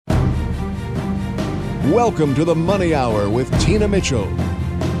Welcome to the Money Hour with Tina Mitchell.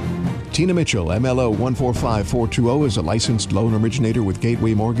 Tina Mitchell, MLO 145420, is a licensed loan originator with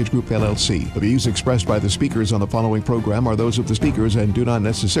Gateway Mortgage Group, LLC. The views expressed by the speakers on the following program are those of the speakers and do not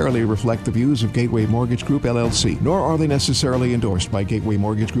necessarily reflect the views of Gateway Mortgage Group, LLC, nor are they necessarily endorsed by Gateway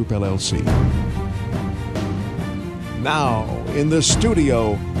Mortgage Group, LLC. Now, in the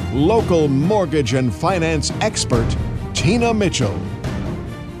studio, local mortgage and finance expert, Tina Mitchell.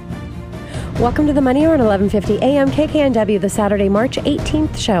 Welcome to the Money Hour at 11:50 a.m. KKNW, the Saturday, March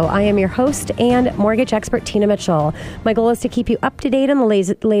 18th show. I am your host and mortgage expert, Tina Mitchell. My goal is to keep you up to date on the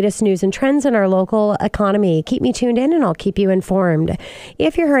latest news and trends in our local economy. Keep me tuned in and I'll keep you informed.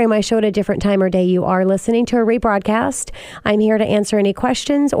 If you're hearing my show at a different time or day, you are listening to a rebroadcast. I'm here to answer any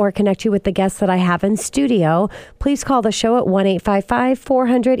questions or connect you with the guests that I have in studio. Please call the show at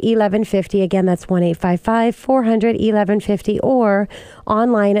 1-855-400-1150. Again, that's 1-855-400-1150 or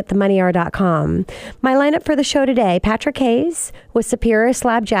online at themoneyhour.com. My lineup for the show today: Patrick Hayes with Superior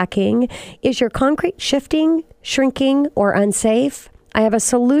Slabjacking. Is your concrete shifting, shrinking, or unsafe? I have a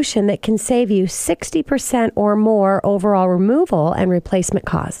solution that can save you 60% or more overall removal and replacement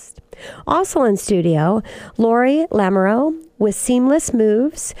costs. Also in studio, Lori Lamoureux with Seamless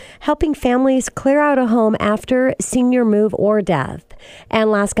Moves, helping families clear out a home after senior move or death. And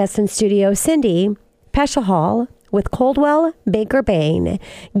last guest in studio, Cindy Peschel with Coldwell Baker Bain,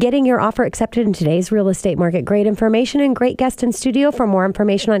 getting your offer accepted in today's real estate market. Great information and great guest in studio. For more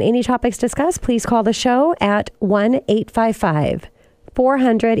information on any topics discussed, please call the show at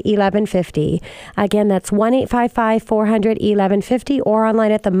 1-855-400-1150. Again, that's 1-855-400-1150 or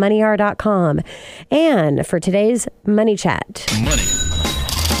online at themoneyhour.com. And for today's Money Chat.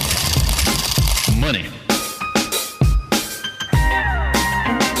 Money.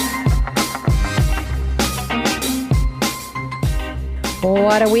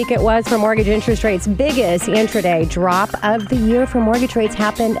 What a week it was for mortgage interest rates. Biggest intraday drop of the year for mortgage rates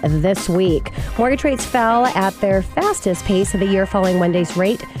happened this week. Mortgage rates fell at their fastest pace of the year following Wednesday's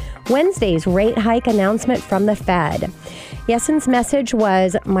rate hike announcement from the Fed. Yellen's message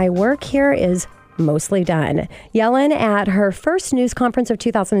was, "My work here is mostly done." Yellen, at her first news conference of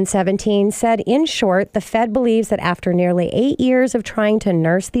 2017, said, in short, the Fed believes that after nearly 8 years of trying to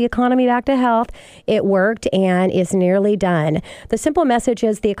nurse the economy back to health, it worked and is nearly done. The simple message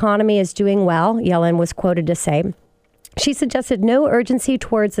is the economy is doing well, Yellen was quoted to say. She suggested no urgency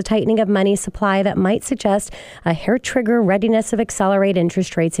towards the tightening of money supply that might suggest a hair-trigger readiness of accelerate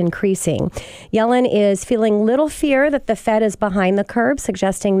interest rates increasing. Yellen is feeling little fear that the Fed is behind the curve,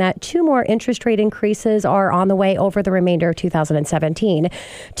 suggesting that 2 more interest rate increases are on the way over the remainder of 2017.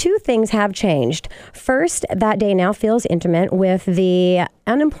 2 things have changed. First, that day now feels intimate with the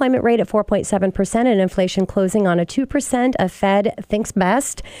unemployment rate at 4.7% and inflation closing on a 2%. A Fed thinks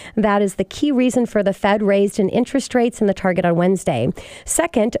best. That is the key reason for the Fed raised in interest rates in the target on Wednesday.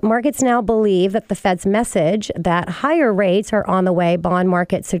 Second, markets now believe that the Fed's message that higher rates are on the way. Bond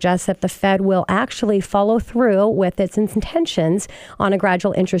market suggests that the Fed will actually follow through with its intentions on a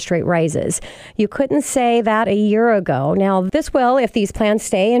gradual interest rate rises. You couldn't say that a year ago. Now, this will, if these plans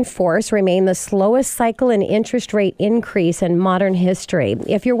stay in force, remain the slowest cycle in interest rate increase in modern history.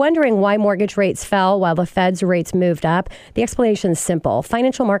 If you're wondering why mortgage rates fell while the Fed's rates moved up, the explanation is simple.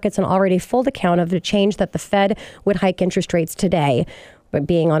 Financial markets are already full account of the change that the Fed would hike interest rates today. But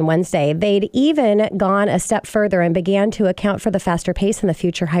being on Wednesday, they'd even gone a step further and began to account for the faster pace in the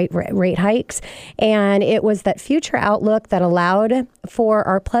future rate hikes. And it was that future outlook that allowed for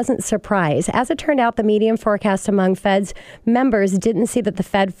our pleasant surprise. As it turned out, the median forecast among Fed's members didn't see that the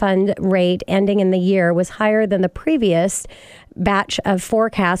Fed fund rate ending in the year was higher than the previous batch of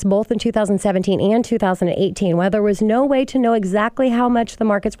forecasts, both in 2017 and 2018. While there was no way to know exactly how much the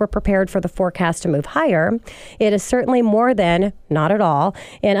markets were prepared for the forecast to move higher, it is certainly more than not at all.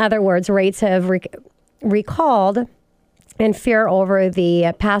 In other words, rates have recalled in fear over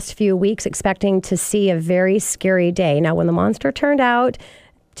the past few weeks, expecting to see a very scary day. Now, when the monster turned out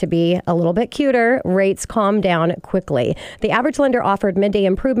to be a little bit cuter, rates calmed down quickly. The average lender offered midday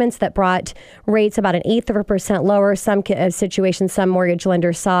improvements that brought rates about 1/8% lower. Some situations, some mortgage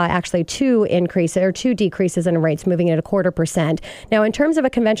lenders saw actually 2 decreases in rates, moving at 1/4%. Now, in terms of a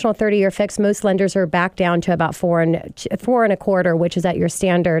conventional 30-year fix, most lenders are back down to about 4.25%, which is at your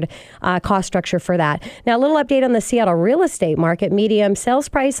standard cost structure for that. Now, a little update on the Seattle real estate market. Medium sales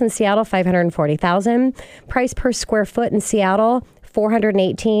price in Seattle, $540,000. Price per square foot in Seattle,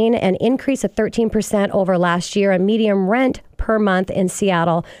 $418, an increase of 13% over last year. A medium rent per month in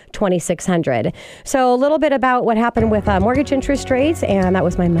Seattle, $2,600. So a little bit about what happened with mortgage interest rates, and that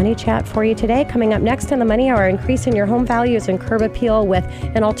was my money chat for you today. Coming up next in the Money Hour, increase in your home values and curb appeal with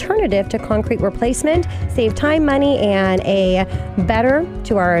an alternative to concrete replacement. Save time, money, and a better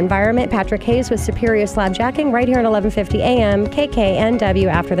to our environment. Patrick Hayes with Superior Slabjacking right here at 1150 AM KKNW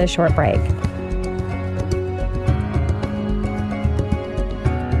after this short break.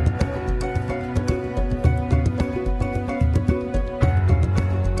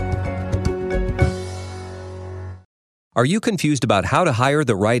 Are you confused about how to hire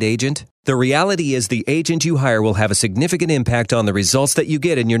the right agent? The reality is the agent you hire will have a significant impact on the results that you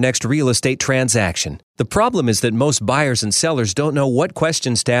get in your next real estate transaction. The problem is that most buyers and sellers don't know what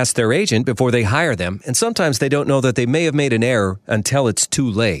questions to ask their agent before they hire them, and sometimes they don't know that they may have made an error until it's too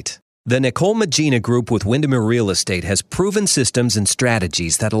late. The Nicole Magina Group with Windermere Real Estate has proven systems and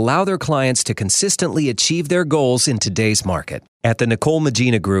strategies that allow their clients to consistently achieve their goals in today's market. At the Nicole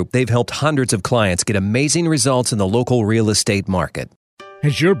Magina Group, they've helped hundreds of clients get amazing results in the local real estate market.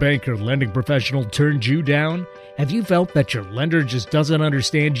 Has your bank or lending professional turned you down? Have you felt that your lender just doesn't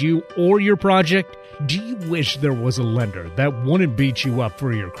understand you or your project? Do you wish there was a lender that wouldn't beat you up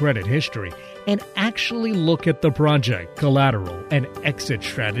for your credit history and actually look at the project, collateral, and exit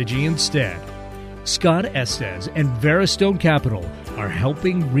strategy instead? Scott Estes and Veristone Capital are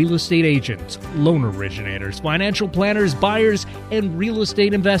helping real estate agents, loan originators, financial planners, buyers, and real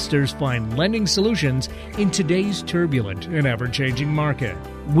estate investors find lending solutions in today's turbulent and ever-changing market.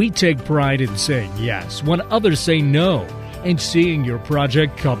 We take pride in saying yes when others say no and seeing your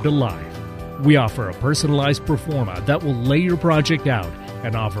project come to life. We offer a personalized pro forma that will lay your project out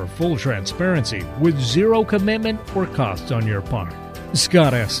and offer full transparency with zero commitment or costs on your part.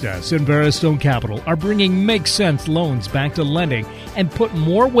 Scott Estes and Veristone Capital are bringing Make Sense loans back to lending and put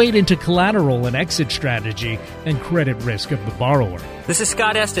more weight into collateral and exit strategy and credit risk of the borrower. This is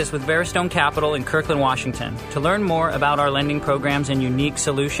Scott Estes with Veristone Capital in Kirkland, Washington. To learn more about our lending programs and unique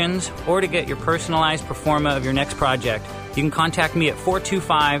solutions, or to get your personalized pro forma of your next project, you can contact me at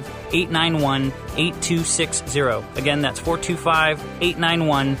 425-891-8260. Again, that's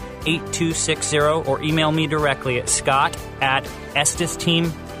 425-891-8260, or email me directly at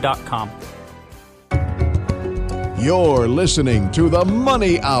scott@estesteam.com. You're listening to The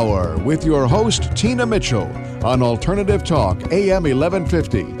Money Hour with your host, Tina Mitchell, on Alternative Talk, AM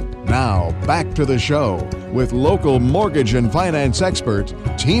 1150. Now, back to the show with local mortgage and finance expert,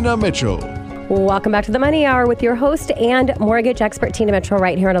 Tina Mitchell. Welcome back to the Money Hour with your host and mortgage expert, Tina Mitchell,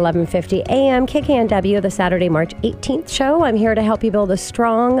 right here at 1150 AM KKNW, the Saturday, March 18th show. I'm here to help you build a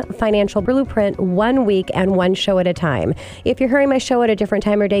strong financial blueprint 1 week and one show at a time. If you're hearing my show at a different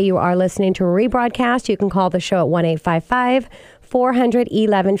time or day, you are listening to a rebroadcast. You can call the show at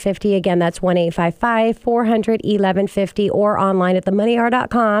 1-855-400-1150. Again, that's 1-855-400-1150, or online at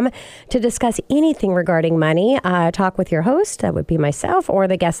themoneyhour.com to discuss anything regarding money. Talk with your host, that would be myself, or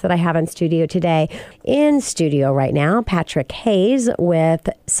the guest that I have in studio today. In studio right now, Patrick Hayes with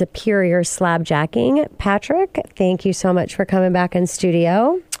Superior Slabjacking. Patrick, thank you so much for coming back in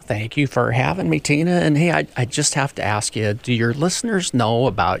studio. Thank you for having me, Tina. And hey, I just have to ask you, do your listeners know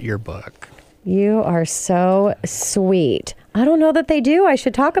about your book? You are so sweet. I don't know that they do. I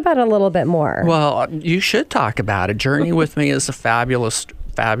should talk about it a little bit more. Well, you should talk about it. Journey with Me is a fabulous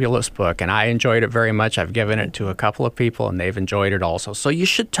book, and I enjoyed it very much. I've given it to a couple of people, and they've enjoyed it also. So you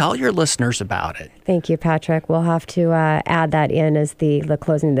should tell your listeners about it. Thank you, Patrick. We'll have to add that in as the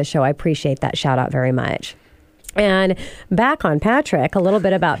closing of the show. I appreciate that shout out very much. And back on Patrick, a little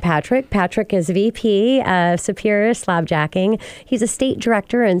bit about Patrick. Patrick is VP of Superior Slabjacking. He's a state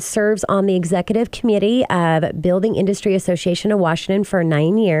director and serves on the executive committee of Building Industry Association of Washington for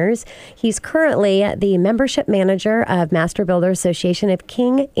 9 years. He's currently the membership manager of Master Builder Association of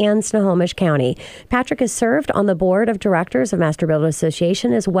King and Snohomish County. Patrick has served on the board of directors of Master Builder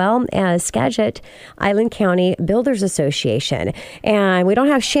Association as well as Skagit Island County Builders Association. And we don't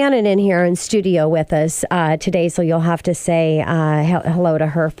have Shannon in here in studio with us today, so you'll have to say hello to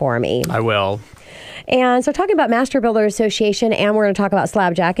her for me. I will. And so talking about Master Builder Association, and we're going to talk about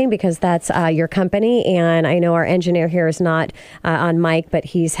Slabjacking because that's your company. And I know our engineer here is not on mic, but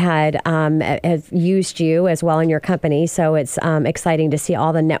he's has used you as well in your company. So it's exciting to see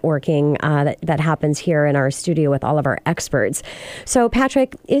all the networking that happens here in our studio with all of our experts. So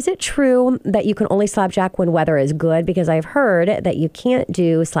Patrick, is it true that you can only slabjack when weather is good? Because I've heard that you can't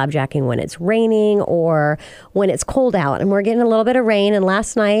do slabjacking when it's raining or when it's cold out. And we're getting a little bit of rain. And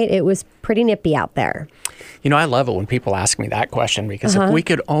last night it was pretty nippy out there? I love it when people ask me that question, because if we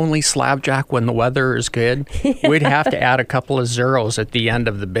could only slabjack when the weather is good, we'd have to add a couple of zeros at the end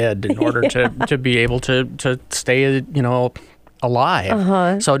of the bid in order to be able to stay,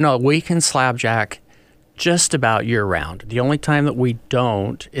 alive. So no, we can slabjack just about year round. The only time that we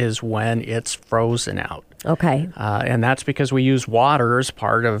don't is when it's frozen out. Okay. And that's because we use water as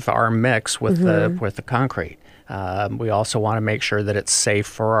part of our mix with the concrete. We also want to make sure that it's safe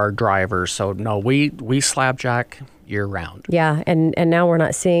for our drivers. So no, we slabjack year round. Yeah, and now we're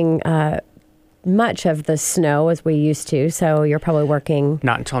not seeing much of the snow as we used to, so you're probably working.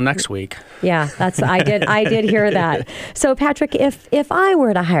 Not until next week. Yeah, I did hear that. So Patrick, if I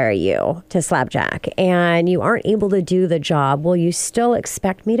were to hire you to slabjack and you aren't able to do the job, will you still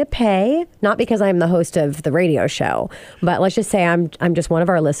expect me to pay? Not because I'm the host of the radio show, but let's just say I'm just one of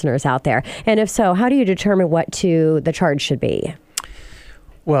our listeners out there. And if so, how do you determine what the charge should be?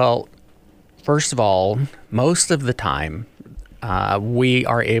 Well, first of all, most of the time, we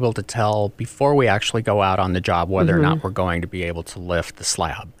are able to tell before we actually go out on the job whether or not we're going to be able to lift the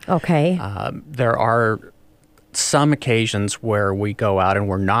slab. Okay. There are some occasions where we go out and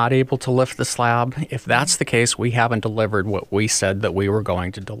we're not able to lift the slab. If that's the case, we haven't delivered what we said that we were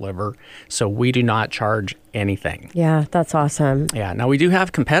going to deliver, so we do not charge anything. Yeah, that's awesome. Yeah. Now, we do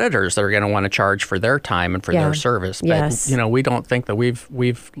have competitors that are going to want to charge for their time and for their service, but yes. We don't think that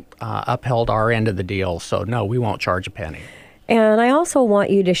we've upheld our end of the deal, so no, we won't charge a penny. And I also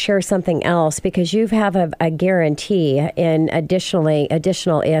want you to share something else, because you have a guarantee in additional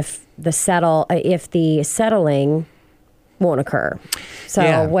if the settling won't occur.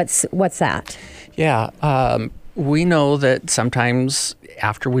 So what's that? Yeah, we know that sometimes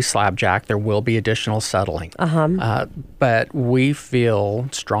after we slabjack, there will be additional settling. But we feel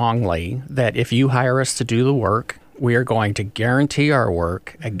strongly that if you hire us to do the work, we are going to guarantee our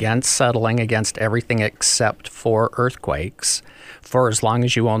work against settling against everything except for earthquakes for as long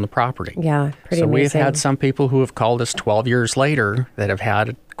as you own the property. Yeah, pretty amazing. So we've had some people who have called us 12 years later that have had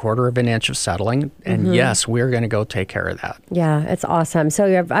a quarter of an inch of settling, and yes, we're going to go take care of that. Yeah, it's awesome.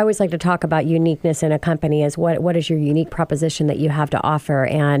 So I always like to talk about uniqueness in a company is what is your unique proposition that you have to offer,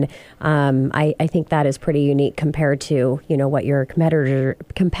 and I think that is pretty unique compared to what your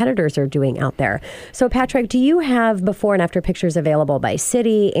competitors are doing out there. So Patrick, do you have before and after pictures available by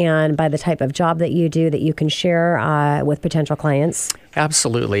city and by the type of job that you do that you can share with potential clients?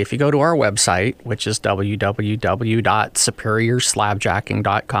 Absolutely. If you go to our website, which is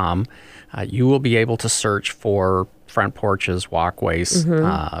www.superiorslabjacking.com, you will be able to search for front porches, walkways,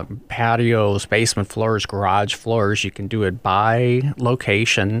 patios, basement floors, garage floors. You can do it by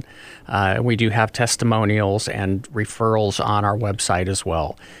location. We do have testimonials and referrals on our website as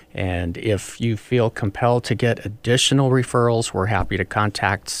well. And if you feel compelled to get additional referrals, we're happy to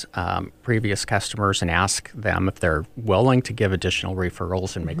contact previous customers and ask them if they're willing to give additional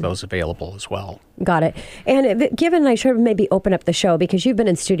referrals and make those available as well. Got it. And given I should maybe open up the show because you've been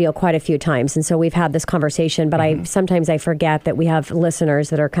in studio quite a few times, and so we've had this conversation, but sometimes I forget that we have listeners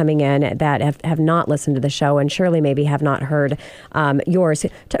that are coming in that have not listened to the show and surely maybe have not heard yours.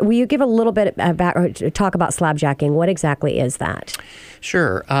 Will you give a little bit about, talk about slabjacking? What exactly is that?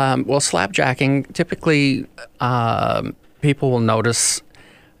 Sure. Well, slabjacking, typically people will notice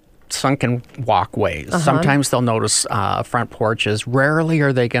sunken walkways. Sometimes they'll notice front porches. Rarely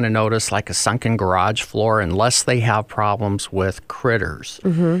are they going to notice like a sunken garage floor unless they have problems with critters.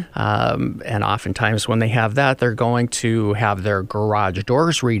 And oftentimes when they have that, they're going to have their garage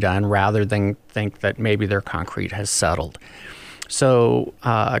doors redone rather than think that maybe their concrete has settled. So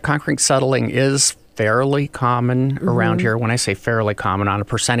concrete settling is fairly common around here. When I say fairly common, on a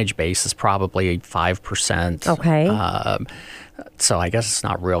percentage basis, probably 5%. Okay. So I guess it's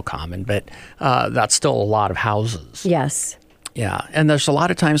not real common, but that's still a lot of houses. Yes. Yeah. And there's a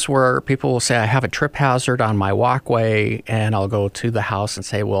lot of times where people will say, I have a trip hazard on my walkway, and I'll go to the house and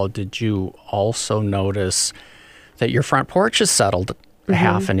say, well, did you also notice that your front porch is settled a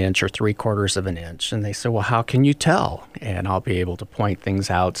half an inch or 3/4 of an inch? And they say, well, how can you tell? And I'll be able to point things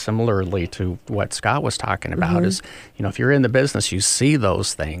out similarly to what Scott was talking about is, if you're in the business, you see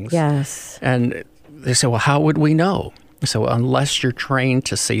those things. Yes. And they say, well, how would we know? So unless you're trained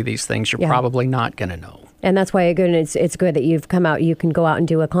to see these things, you're probably not going to know. And that's why it's good that you've come out. You can go out and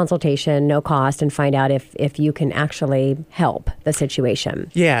do a consultation, no cost, and find out if you can actually help the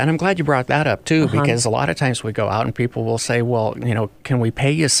situation. Yeah, and I'm glad you brought that up too, because a lot of times we go out and people will say, well, can we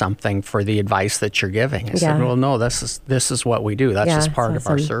pay you something for the advice that you're giving? I said, well, no, this is what we do. That's just part of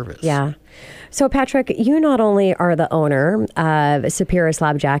our service. Yeah. So, Patrick, you not only are the owner of Superior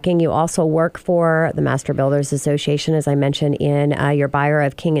Slabjacking, you also work for the Master Builders Association, as I mentioned, in your buyer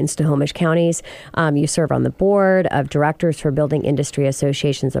of King and Snohomish counties. You serve on the board of directors for Building Industry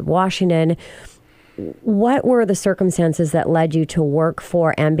Associations of Washington. What were the circumstances that led you to work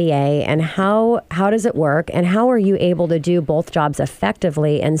for MBA, and how does it work, and how are you able to do both jobs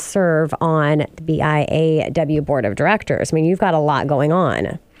effectively and serve on the BIAW Board of Directors? I mean, you've got a lot going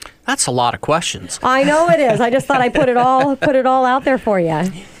on. That's a lot of questions. I know it is. I just thought I'd put it all out there for you.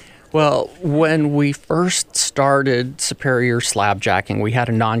 Well, when we first started Superior Slabjacking, we had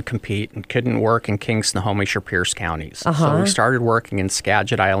a non-compete and couldn't work in King, Snohomish, or Pierce counties. So we started working in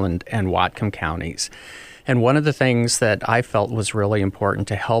Skagit Island and Whatcom counties. And one of the things that I felt was really important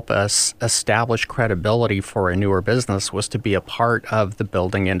to help us establish credibility for a newer business was to be a part of the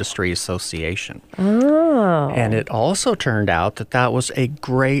Building Industry Association. Oh. And it also turned out that that was a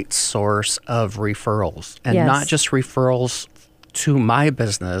great source of referrals. And not just referrals to my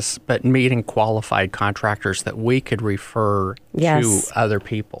business, but meeting qualified contractors that we could refer to other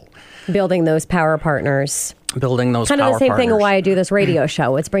people. Building those power partners. Building those kind of power the same partners. thing of why I do this radio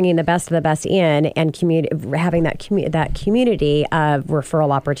show. It's bringing the best of the best in and having that community of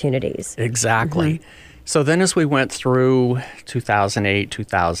referral opportunities. Exactly. So then as we went through 2008,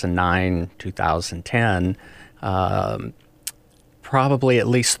 2009, 2010, probably at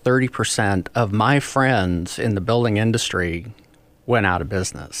least 30% of my friends in the building industry went out of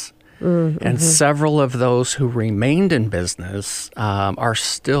business. And several of those who remained in business are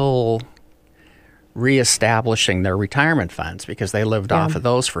still reestablishing their retirement funds because they lived off of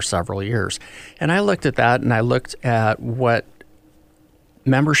those for several years. And I looked at that, and I looked at what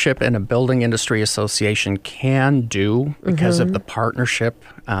membership in a building industry association can do because of the partnership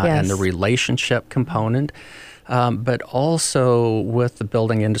and the relationship component. But also with the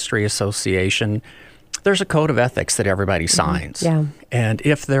Building Industry Association, there's a code of ethics that everybody signs. And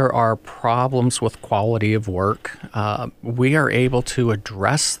if there are problems with quality of work, we are able to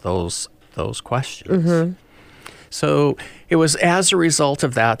address those questions. So it was as a result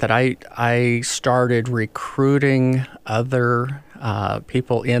of that I started recruiting other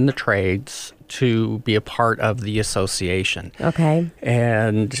people in the trades to be a part of the association. Okay.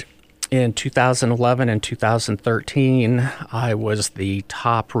 And in 2011 and 2013, I was the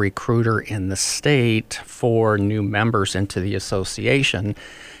top recruiter in the state for new members into the association.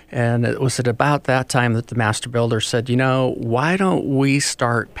 And it was at about that time that the Master Builder said, why don't we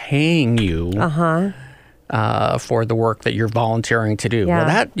start paying you for the work that you're volunteering to do? Well,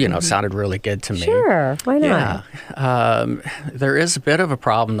 that, sounded really good to me. Sure. Why not? There is a bit of a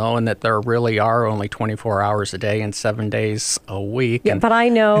problem, though, in that there really are only 24 hours a day and 7 days a week. Yeah, but I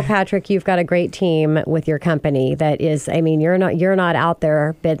know, Patrick, you've got a great team with your company that is, you're not out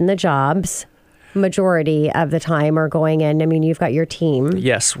there bidding the jobs. Majority of the time are going in. You've got your team.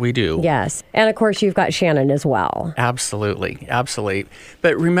 Yes, we do. Yes. And of course, you've got Shannon as well. Absolutely.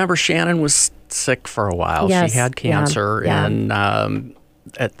 But remember, Shannon was sick for a while. Yes. She had cancer. And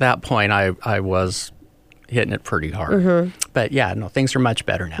at that point, I was hitting it pretty hard. But things are much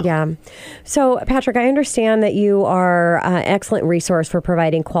better now. Yeah. So, Patrick, I understand that you are an excellent resource for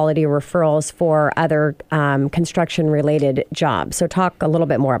providing quality referrals for other construction-related jobs. So talk a little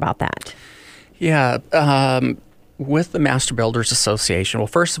bit more about that. Yeah, with the Master Builders Association, well,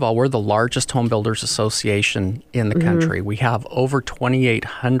 first of all, we're the largest home builders association in the country. We have over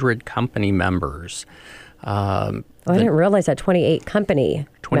 2,800 company members. I didn't realize that 28 company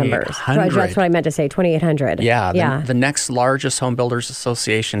members. That's what I meant to say, 2,800. Yeah. The next largest home builders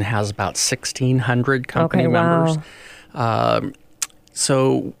association has about 1,600 company members.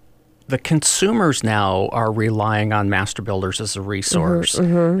 So the consumers now are relying on Master Builders as a resource.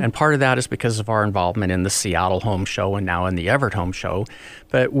 And part of that is because of our involvement in the Seattle Home Show and now in the Everett Home Show.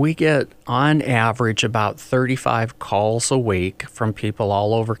 But we get, on average, about 35 calls a week from people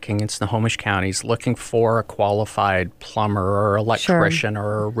all over King and Snohomish counties looking for a qualified plumber or electrician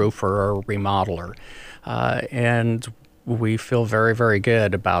or a roofer or a remodeler. And we feel very, very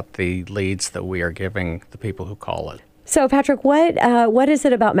good about the leads that we are giving the people who call it. So, Patrick, what is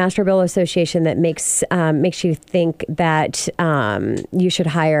it about Master Builder Association that makes you think that you should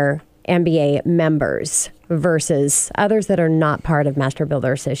hire MBA members versus others that are not part of Master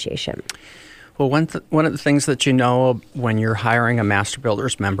Builder Association? Well, one of the things that you know when you're hiring a Master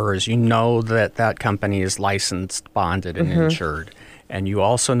Builders member is you know that that company is licensed, bonded, and insured. And you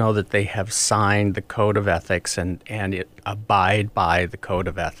also know that they have signed the Code of Ethics and abide by the Code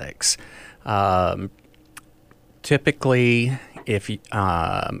of Ethics. Typically, if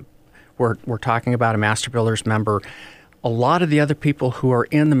we're talking about a Master Builders member, a lot of the other people who are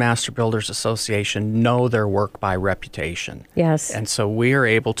in the Master Builders Association know their work by reputation. Yes. And so we are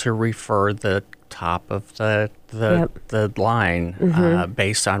able to refer the top of the line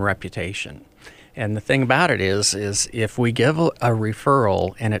based on reputation. And the thing about it is if we give a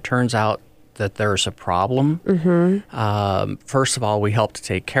referral and it turns out that there's a problem, first of all, we help to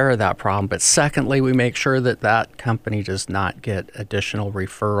take care of that problem. But secondly, we make sure that company does not get additional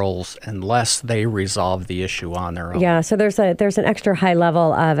referrals unless they resolve the issue on their own. Yeah, so there's an extra high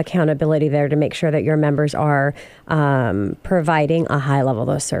level of accountability there to make sure that your members are providing a high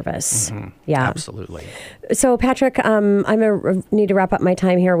level of service. Yeah, absolutely. So Patrick, I'm going to need to wrap up my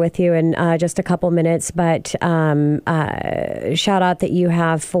time here with you in just a couple minutes, but shout out that you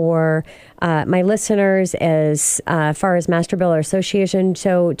have for my listeners as far as Master Builder Association.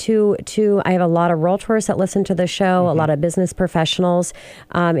 So I have a lot of realtors that listen to the show, a lot of business professionals.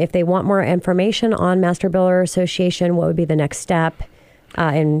 If they want more information on Master Builder Association, what would be the next step?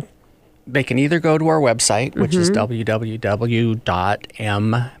 They can either go to our website, which is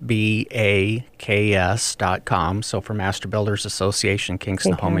www.mbaks.com, so for Master Builders Association,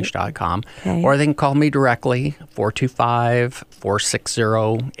 KingstonHomage.com, or they can call me directly,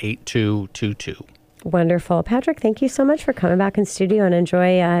 425-460-8222. Wonderful. Patrick, thank you so much for coming back in studio and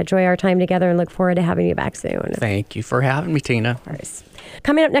enjoy our time together, and look forward to having you back soon. Thank you for having me, Tina. Of course.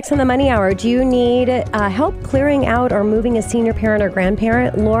 Coming up next on the Money Hour, do you need help clearing out or moving a senior parent or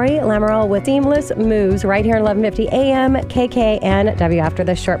grandparent? Lori Lamoureux with Seamless Moves right here at 1150 AM KKNW after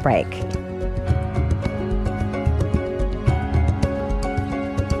this short break.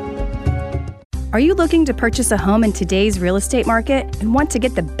 Are you looking to purchase a home in today's real estate market and want to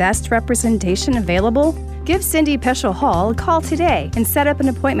get the best representation available? Give Cindy Peschel Hall a call today and set up an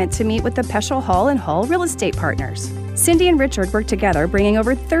appointment to meet with the Peschel Hall & Hall Real Estate Partners. Cindy and Richard work together, bringing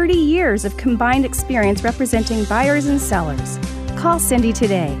over 30 years of combined experience representing buyers and sellers. Call Cindy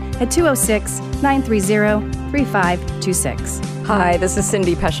today at 206-930-3526. Hi, this is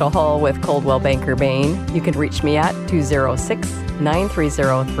Cindy Peschel Hall with Coldwell Banker Bain. You can reach me at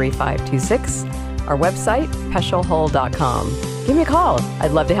 206-930-3526. Our website, peschelhull.com. Give me a call. I'd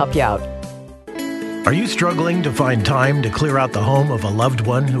love to help you out. Are you struggling to find time to clear out the home of a loved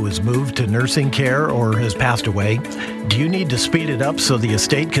one who has moved to nursing care or has passed away? Do you need to speed it up so the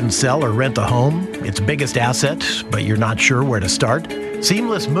estate can sell or rent the home, its biggest asset, but you're not sure where to start?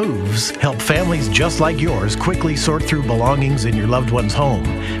 Seamless Moves help families just like yours quickly sort through belongings in your loved one's home,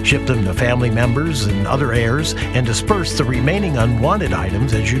 ship them to family members and other heirs, and disperse the remaining unwanted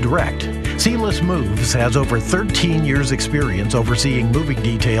items as you direct. Seamless Moves has over 13 years experience overseeing moving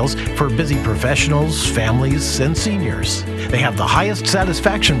details for busy professionals, families, and seniors. They have the highest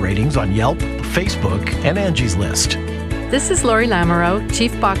satisfaction ratings on Yelp, Facebook, and Angie's List. This is Lori Lamoureux,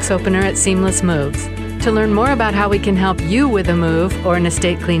 Chief Box Opener at Seamless Moves. To learn more about how we can help you with a move or an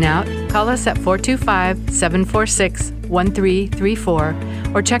estate cleanout, call us at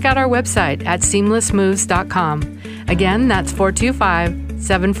 425-746-1334 or check out our website at seamlessmoves.com. Again, that's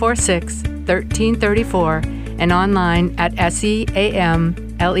 425-746-1334 and online at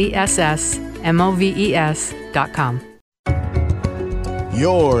seamlessmoves.com.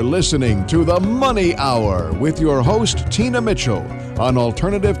 You're listening to The Money Hour with your host, Tina Mitchell, on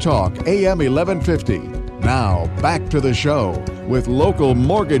Alternative Talk, AM 1150. Now, back to the show with local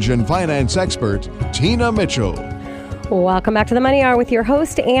mortgage and finance expert, Tina Mitchell. Welcome back to the Money Hour with your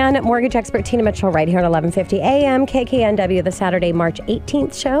host and mortgage expert, Tina Mitchell, right here at 1150 AM KKNW, the Saturday, March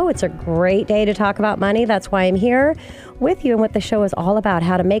 18th show. It's a great day to talk about money. That's why I'm here with you and what the show is all about,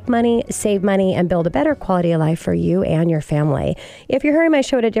 how to make money, save money, and build a better quality of life for you and your family. If you're hearing my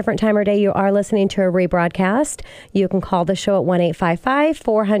show at a different time or day, you are listening to a rebroadcast. You can call the show at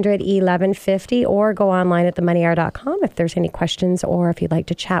 1-855-400-1150 or go online at themoneyhour.com if there's any questions or if you'd like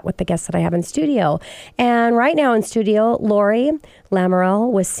to chat with the guests that I have in studio. And right now in studio, Lori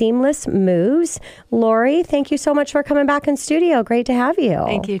Lamoureux with Seamless Moves. Lori, thank you so much for coming back in studio. Great to have you.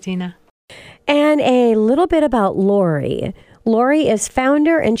 Thank you, Tina. And a little bit about Lori. Lori is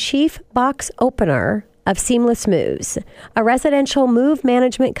founder and chief box opener of Seamless Moves, a residential move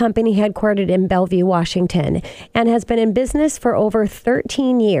management company headquartered in Bellevue, Washington, and has been in business for over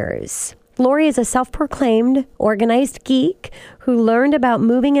 13 years. Lori is a self-proclaimed organized geek who learned about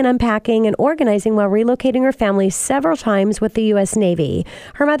moving and unpacking and organizing while relocating her family several times with the U.S. Navy.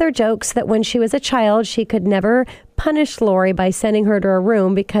 Her mother jokes that when she was a child, she could never punish Lori by sending her to her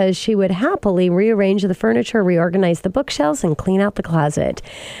room because she would happily rearrange the furniture, reorganize the bookshelves, and clean out the closet.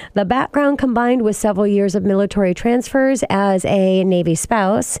 The background, combined with several years of military transfers as a Navy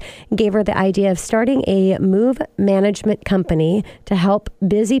spouse, gave her the idea of starting a move management company to help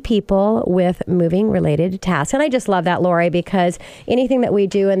busy people with moving-related tasks. And I just love that, Lori, because anything that we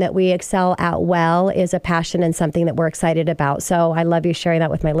do and that we excel at well is a passion and something that we're excited about. So I love you sharing that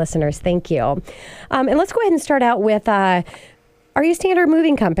with my listeners. Thank you. And let's go ahead and start out with, are you a standard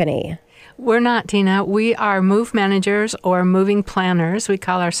moving company? We're not, Tina. We are move managers or moving planners, we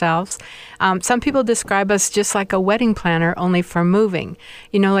call ourselves. Some people describe us just like a wedding planner, only for moving.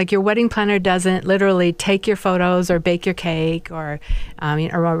 You know, like your wedding planner doesn't literally take your photos or bake your cake or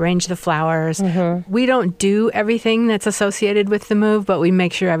arrange the flowers. Mm-hmm. We don't do everything that's associated with the move, but we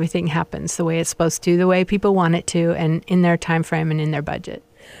make sure everything happens the way it's supposed to, the way people want it to, and in their time frame and in their budget.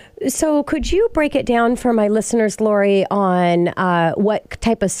 So could you break it down for my listeners, Lori, on what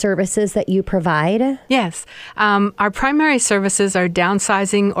type of services that you provide? Yes. Our primary services are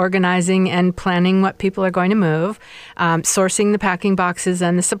downsizing, organizing, and planning what people are going to move, sourcing the packing boxes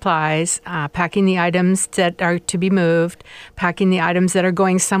and the supplies, packing the items that are to be moved, packing the items that are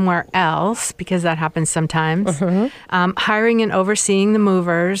going somewhere else, because that happens sometimes, mm-hmm. Hiring and overseeing the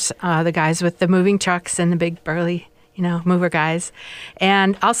movers, the guys with the moving trucks and the big burly mover guys,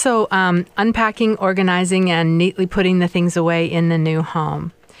 and also unpacking, organizing, and neatly putting the things away in the new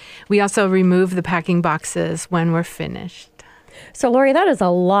home. We also remove the packing boxes when we're finished. So, Lori, that is a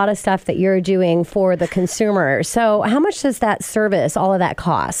lot of stuff that you're doing for the consumer. So how much does that service, all of that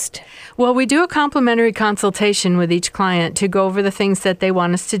cost? Well, we do a complimentary consultation with each client to go over the things that they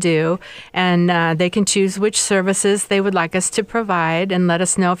want us to do, and they can choose which services they would like us to provide and let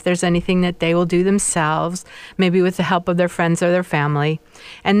us know if there's anything that they will do themselves, maybe with the help of their friends or their family.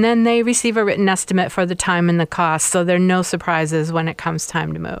 And then they receive a written estimate for the time and the cost, so there are no surprises when it comes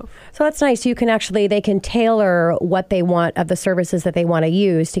time to move. So that's nice. You can they can tailor what they want of the services that they want to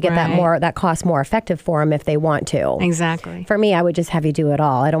use to get that cost more effective for them if they want to. Exactly. For me, I would just have you do it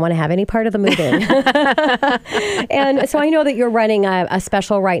all. I don't want to have any part of the moving. And so I know that you're running a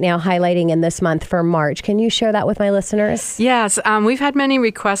special right now highlighting in this month for March. Can you share that with my listeners? Yes. We've had many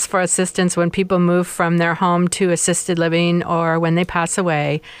requests for assistance when people move from their home to assisted living or when they pass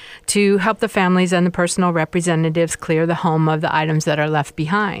away to help the families and the personal representatives clear the home of the items that are left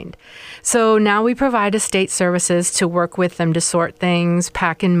behind. So now we provide estate services to work with them to sort things,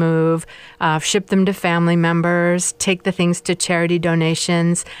 pack and move, ship them to family members, take the things to charity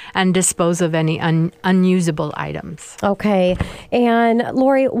donations, and dispose of any unusable items. Okay. And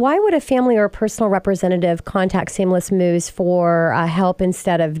Lori, why would a family or a personal representative contact Seamless Moves for help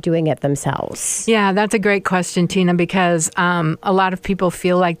instead of doing it themselves? Yeah, that's a great question, Tina, because a lot of people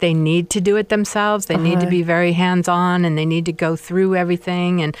feel like they need to do it themselves. They need to be very hands-on, and they need to go through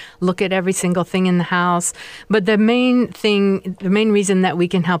everything and look at every single thing in the house. But the main reason that we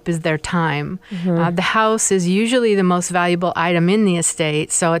can help is their time. Mm-hmm. The house is usually the most valuable item in the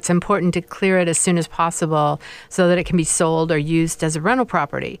estate, so it's important to clear it as soon as possible so that it can be sold or used as a rental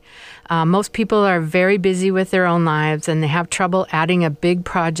property. Most people are very busy with their own lives, and they have trouble adding a big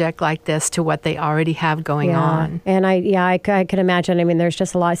project like this to what they already have going on. And I can imagine. I mean, there's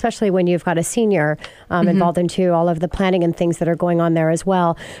just a lot, especially when you've got a senior involved into all of the planning and things that are going on there as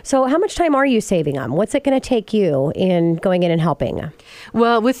well. So how much time are you saving them? What's it going to take you in going in and helping?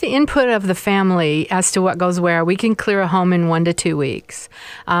 Well, with the input of the family as to what goes where, we can clear a home in 1 to 2 weeks.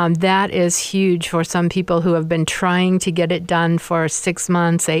 That is huge for some people who have been trying to get it done for 6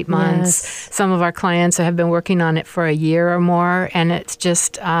 months, 8 months. Yes. Some of our clients have been working on it for a year or more, and it's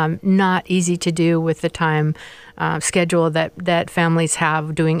just not easy to do with the time schedule that families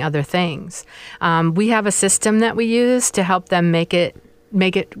have doing other things. We have a system that we use to help them make it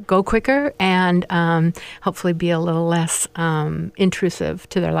go quicker and hopefully be a little less intrusive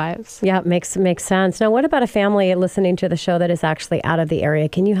to their lives. Yeah, makes sense. Now, what about a family listening to the show that is actually out of the area?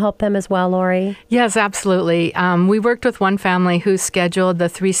 Can you help them as well, Lori? Yes, absolutely. We worked with one family who scheduled the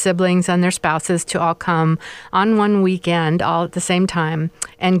 3 siblings and their spouses to all come on one weekend, all at the same time,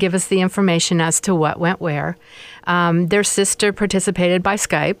 and give us the information as to what went where. Their sister participated by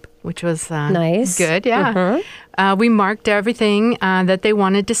Skype, which was nice. Good, yeah. Mm-hmm. We marked everything that they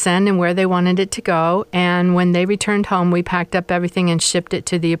wanted to send and where they wanted it to go. And when they returned home, we packed up everything and shipped it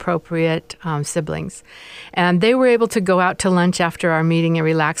to the appropriate siblings. And they were able to go out to lunch after our meeting and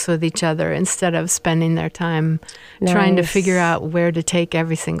relax with each other instead of spending their time trying to figure out where to take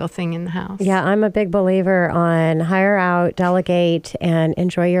every single thing in the house. Yeah, I'm a big believer on hire out, delegate, and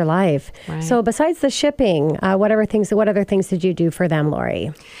enjoy your life. Right. So besides the shipping, what other things did you do for them,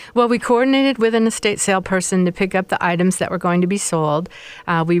 Lori? Well, we coordinated with an estate sale person to pick up the items that were going to be sold.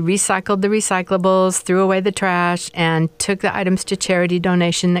 We recycled the recyclables, threw away the trash, and took the items to charity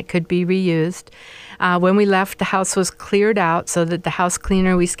donation that could be reused. When we left, the house was cleared out so that the house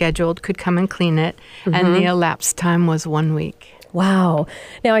cleaner we scheduled could come and clean it, and the elapsed time was 1 week. Wow.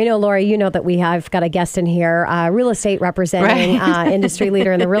 Now, I know, Lori, you know that I've got a guest in here, real estate representing, industry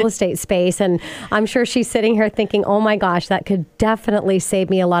leader in the real estate space. And I'm sure she's sitting here thinking, oh my gosh, that could definitely save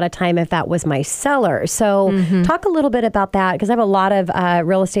me a lot of time if that was my seller. So talk a little bit about that, because I have a lot of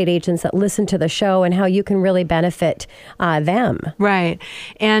real estate agents that listen to the show and how you can really benefit them. Right.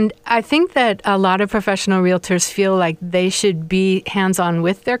 And I think that a lot of professional realtors feel like they should be hands-on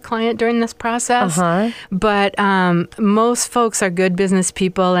with their client during this process. But most folks are good business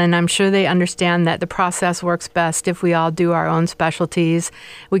people, and I'm sure they understand that the process works best if we all do our own specialties.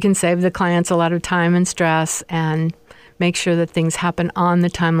 We can save the clients a lot of time and stress and make sure that things happen on the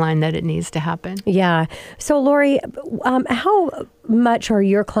timeline that it needs to happen. Yeah. So, Lori, how much are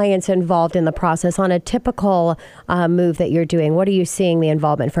your clients involved in the process on a typical move that you're doing? What are you seeing the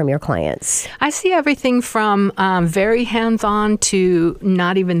involvement from your clients? I see everything from very hands-on to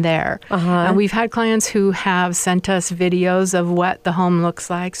not even there. We've had clients who have sent us videos of what the home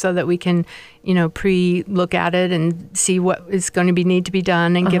looks like so that we can pre-look at it and see what is going to need to be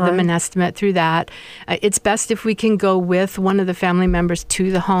done and give them an estimate through that. It's best if we can go with one of the family members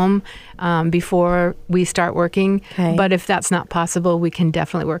to the home before we start working. But if that's not possible, we can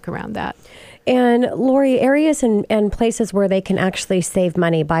definitely work around that. And Lori, areas and places where they can actually save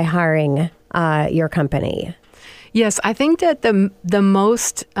money by hiring your company. Yes, I think that the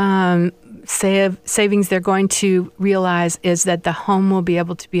most savings they're going to realize is that the home will be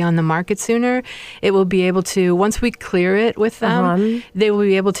able to be on the market sooner. It will be able to, once we clear it with them, they will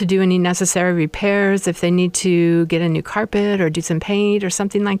be able to do any necessary repairs. If they need to get a new carpet or do some paint or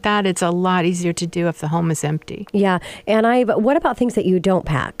something like that, it's a lot easier to do if the home is empty. Yeah. And what about things that you don't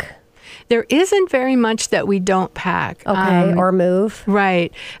pack? There isn't very much that we don't pack. Or move.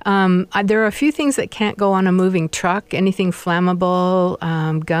 Right. There are a few things that can't go on a moving truck, anything flammable,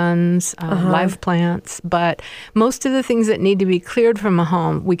 guns, live plants. But most of the things that need to be cleared from a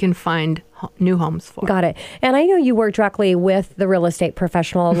home, we can find new homes for. Got it. And I know you work directly with the real estate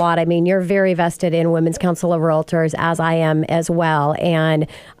professional a lot. I mean, you're very vested in Women's Council of Realtors, as I am as well. And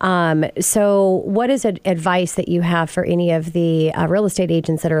so what is advice that you have for any of the real estate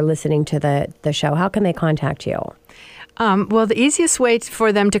agents that are listening to the show? How can they contact you? Well, the easiest way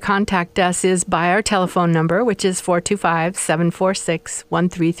for them to contact us is by our telephone number, which is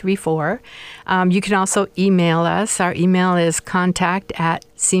 425-746-1334. You can also email us. Our email is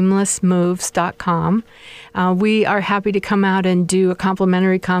contact@seamlessmoves.com. We are happy to come out and do a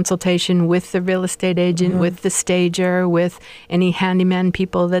complimentary consultation with the real estate agent, with the stager, with any handyman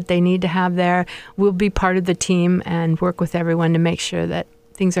people that they need to have there. We'll be part of the team and work with everyone to make sure that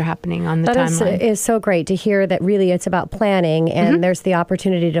things are happening on the timeline. That is so great to hear that really it's about planning, and there's the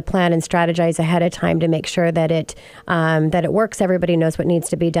opportunity to plan and strategize ahead of time to make sure that it works. Everybody knows what needs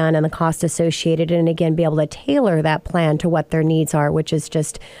to be done and the cost associated, and again, be able to tailor that plan to what their needs are, which is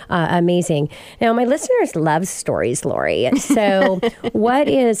just amazing. Now, my listeners love stories, Lori. So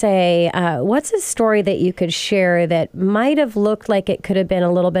what's a story that you could share that might have looked like it could have been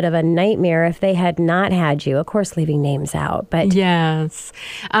a little bit of a nightmare if they had not had you? Of course, leaving names out, but yes.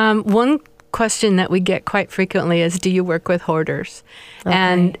 One question that we get quite frequently is, do you work with hoarders? Okay.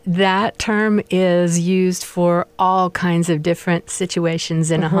 And that term is used for all kinds of different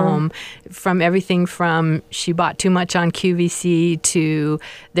situations in a home, from everything from she bought too much on QVC to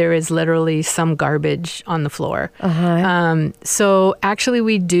there is literally some garbage on the floor. So actually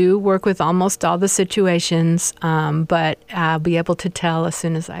we do work with almost all the situations, but I'll be able to tell as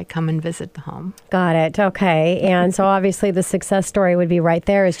soon as I come and visit the home. Got it. Okay. And so obviously the success story would be right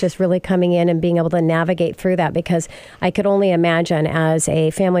there, is just really coming in in and being able to navigate through that, because I could only imagine as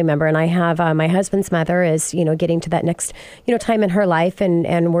a family member, and I have my husband's mother is, getting to that next, time in her life,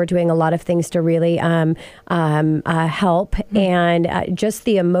 and we're doing a lot of things to really help, and just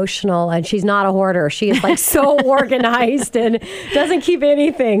the emotional, and she's not a hoarder. She is like so organized and doesn't keep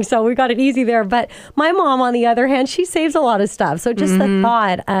anything. So we got it easy there. But my mom, on the other hand, she saves a lot of stuff. So just the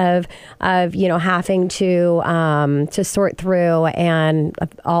thought of having to sort through and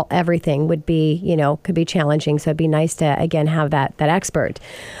everything would be, could be challenging. So it'd be nice to, again, have that expert.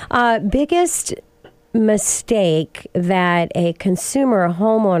 Biggest mistake that a consumer or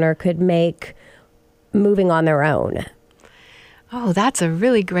homeowner could make moving on their own? Oh, that's a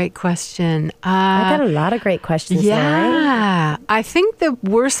really great question. I got a lot of great questions. Yeah. I think the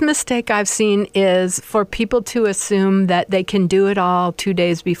worst mistake I've seen is for people to assume that they can do it all 2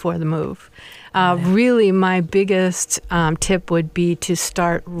 days before the move. Really, my biggest tip would be to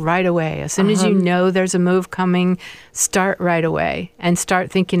start right away. As soon as you know there's a move coming, start right away and start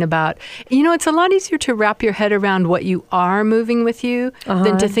thinking about, it's a lot easier to wrap your head around what you are moving with you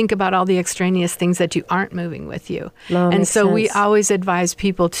than to think about all the extraneous things that you aren't moving with you. And so we always advise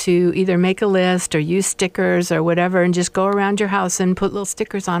people to either make a list or use stickers or whatever and just go around your house and put little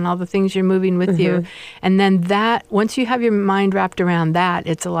stickers on all the things you're moving with you. And then once you have your mind wrapped around that,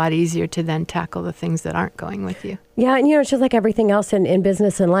 it's a lot easier to then tackle the things that aren't going with you. Yeah, and it's just like everything else in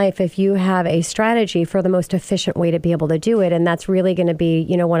business and life. If you have a strategy for the most efficient way to be able to do it, and that's really going to be,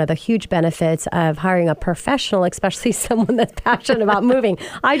 one of the huge benefits of hiring a professional, especially someone that's passionate about moving.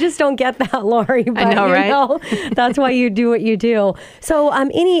 I just don't get that, Lori. But, I know, right? That's why you do what you do. So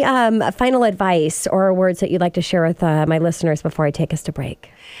any final advice or words that you'd like to share with my listeners before I take us to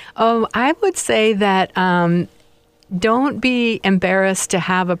break? Oh, I would say that don't be embarrassed to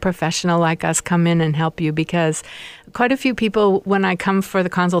have a professional like us come in and help you, because quite a few people, when I come for the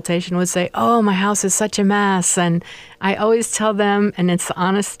consultation, would say, oh, my house is such a mess. And I always tell them, and it's the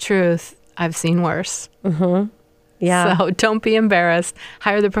honest truth, I've seen worse. Yeah. So don't be embarrassed.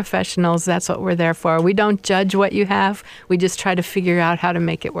 Hire the professionals. That's what we're there for. We don't judge what you have. We just try to figure out how to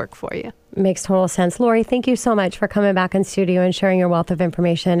make it work for you. Makes total sense. Lori, thank you so much for coming back in studio and sharing your wealth of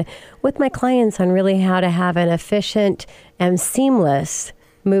information with my clients on really how to have an efficient and seamless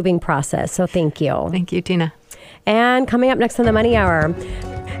moving process. So thank you. Thank you, Tina. And coming up next on the Money Hour,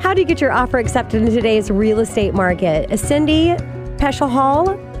 how do you get your offer accepted in today's real estate market? Cindy Peschel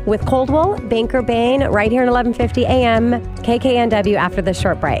Hall with Coldwell Banker Bain right here at 1150 a.m. KKNW after this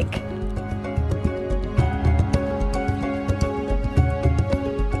short break.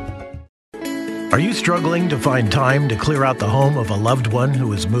 Are you struggling to find time to clear out the home of a loved one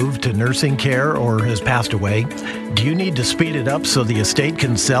who has moved to nursing care or has passed away? Do you need to speed it up so the estate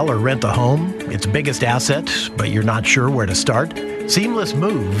can sell or rent the home, its biggest asset, but you're not sure where to start? Seamless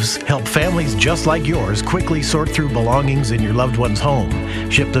Moves help families just like yours quickly sort through belongings in your loved one's home,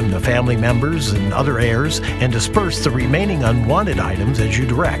 ship them to family members and other heirs, and disperse the remaining unwanted items as you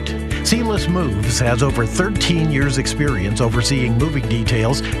direct. Seamless Moves has over 13 years experience overseeing moving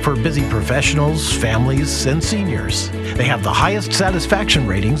details for busy professionals, families, and seniors. They have the highest satisfaction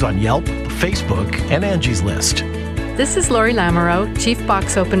ratings on Yelp, Facebook, and Angie's List. This is Lori Lamoureux, Chief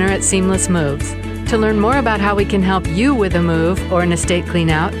Box Opener at Seamless Moves. To learn more about how we can help you with a move or an estate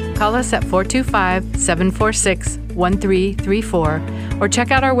cleanout, call us at 425-746-1334 or check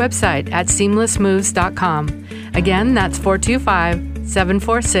out our website at seamlessmoves.com. Again, that's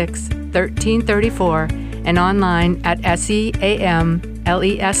 425-746-1334 and online at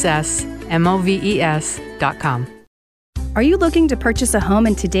seamlessmoves.com. Are you looking to purchase a home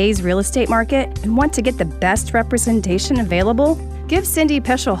in today's real estate market and want to get the best representation available? Give Cindy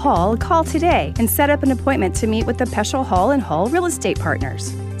Peschel Hall a call today and set up an appointment to meet with the Peschel Hall and Hall Real Estate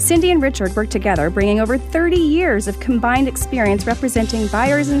Partners. Cindy and Richard work together, bringing over 30 years of combined experience representing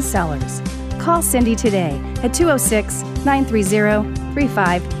buyers and sellers. Call Cindy today at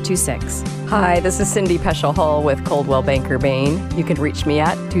 206-930-3526. Hi, this is Cindy Peschel Hall with Coldwell Banker Bain. You can reach me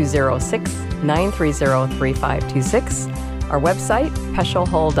at 206-930-3526. Our website,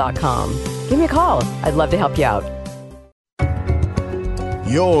 peschelhall.com. Give me a call. I'd love to help you out.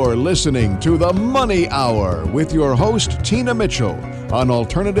 You're listening to The Money Hour with your host, Tina Mitchell, on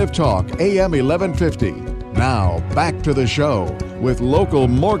Alternative Talk, AM 1150. Now, back to the show with local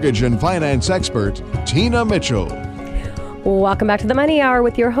mortgage and finance expert, Tina Mitchell. Welcome back to the Money Hour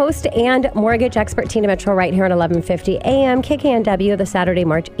with your host and mortgage expert Tina Mitchell right here at 1150 AM KKNW, the Saturday,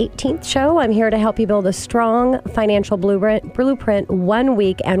 March 18th show. I'm here to help you build a strong financial blueprint 1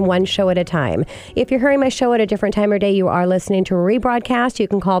 week and one show at a time. If you're hearing my show at a different time or day, you are listening to a rebroadcast. You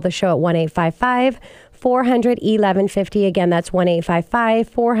can call the show at 1-855-400-1150. Again, that's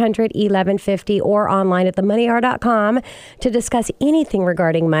 1-855-400-1150 or online at themoneyhour.com to discuss anything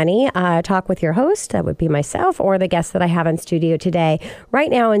regarding money. Talk with your host, that would be myself, or the guest that I have in studio today. Right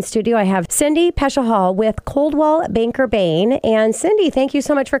now in studio, I have Cindy Peschel with Coldwell Banker Bain. And Cindy, thank you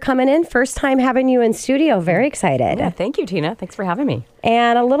so much for coming in. First time having you in studio. Very excited. Yeah, thank you, Tina. Thanks for having me.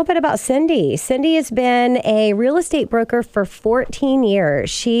 And a little bit about Cindy. Cindy has been a real estate broker for 14 years.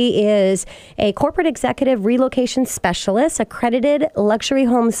 She is a corporate executive relocation specialist, accredited luxury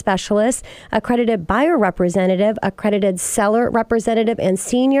home specialist, accredited buyer representative, accredited seller representative, and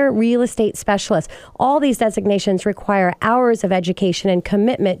senior real estate specialist. All these designations require hours of education and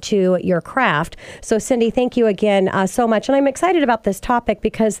commitment to your craft. So Cindy, thank you again so much. And I'm excited about this topic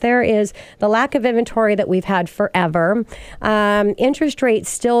because there is the lack of inventory that we've had forever. Interest rates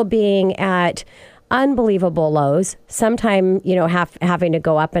still being at unbelievable lows, sometime, having to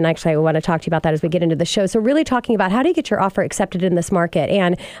go up. And actually, I want to talk to you about that as we get into the show. So really talking about how do you get your offer accepted in this market?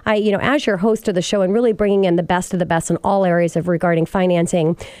 And as your host of the show and really bringing in the best of the best in all areas of regarding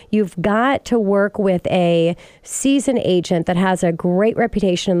financing, you've got to work with a seasoned agent that has a great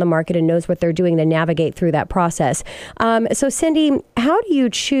reputation in the market and knows what they're doing to navigate through that process. So Cindy, how do you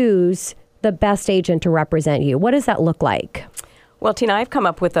choose the best agent to represent you? What does that look like? Well, Tina, I've come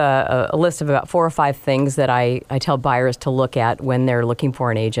up with a list of about 4 or 5 things that I tell buyers to look at when they're looking for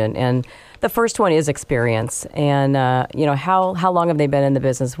an agent. And the first one is experience. And, how long have they been in the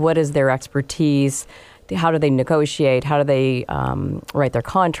business? What is their expertise? How do they negotiate? How do they write their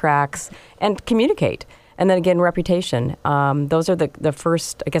contracts and communicate? And then again, reputation. Those are the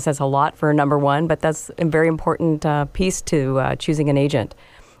first, I guess that's a lot for number one, but that's a very important piece to choosing an agent.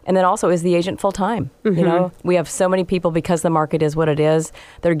 And then also, is the agent full-time? Mm-hmm. We have so many people, because the market is what it is,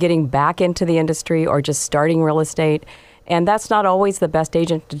 they're getting back into the industry or just starting real estate. And that's not always the best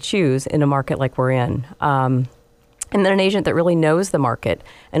agent to choose in a market like we're in. And then an agent that really knows the market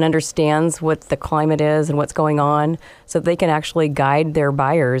and understands what the climate is and what's going on so that they can actually guide their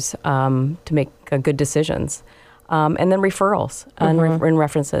buyers to make good decisions. And then referrals and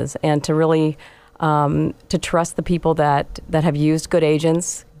references, and to really to trust the people that have used good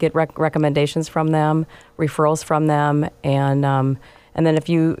agents, get recommendations from them, referrals from them, and then if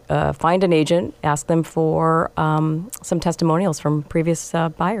you find an agent, ask them for some testimonials from previous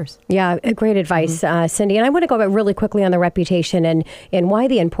buyers. Yeah, great advice, Cindy. And I want to go back really quickly on the reputation and why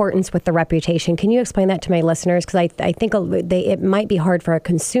the importance with the reputation. Can you explain that to my listeners? Because I think it might be hard for a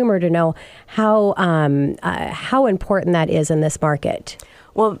consumer to know how important that is in this market.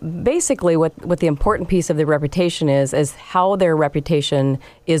 Well, basically, what the important piece of the reputation is how their reputation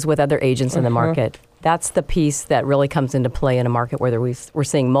is with other agents in the market. That's the piece that really comes into play in a market where we're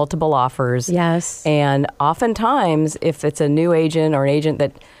seeing multiple offers. Yes. And oftentimes, if it's a new agent or an agent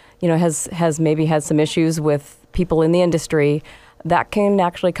that has maybe had some issues with people in the industry, that can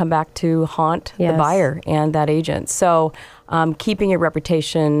actually come back to haunt the buyer and that agent. So keeping your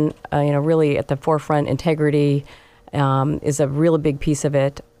reputation, really at the forefront, integrity, is a really big piece of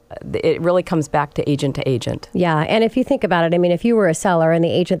it. It really comes back to agent. Yeah, and if you think about it, if you were a seller and the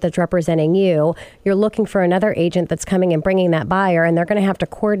agent that's representing you, you're looking for another agent that's coming and bringing that buyer, and they're going to have to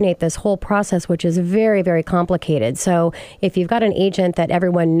coordinate this whole process, which is very, very complicated. So if you've got an agent that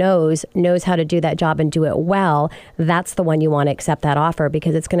everyone knows how to do that job and do it well, that's the one you want to accept that offer,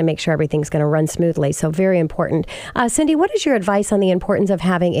 because it's going to make sure everything's going to run smoothly. So very important. Cindy, what is your advice on the importance of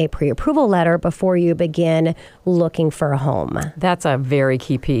having a pre-approval letter before you begin looking for a home? That's a very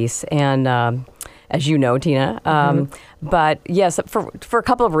key piece. And as you know, Tina, but yes, for a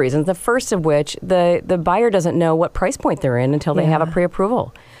couple of reasons. The first of which, the buyer doesn't know what price point they're in until they have a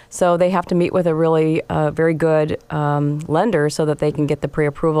pre-approval. So they have to meet with a really very good lender so that they can get the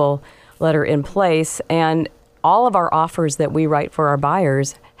pre-approval letter in place. And all of our offers that we write for our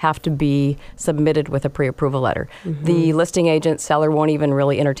buyers have to be submitted with a pre-approval letter. The listing agent, seller won't even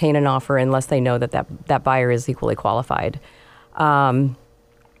really entertain an offer unless they know that buyer is equally qualified.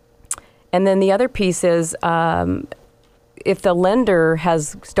 And then the other piece is if the lender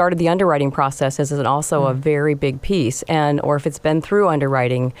has started the underwriting process, is also a very big piece, or if it's been through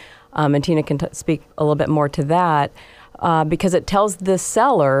underwriting, and Tina can speak a little bit more to that, because it tells the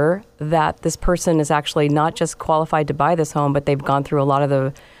seller that this person is actually not just qualified to buy this home, but they've gone through a lot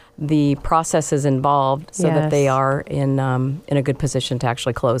of the processes involved so that they are in a good position to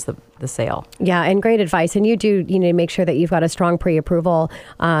actually close the sale. Yeah, and great advice. And you need to make sure that you've got a strong pre-approval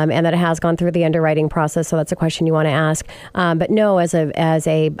and that it has gone through the underwriting process. So that's a question you want to ask. But know as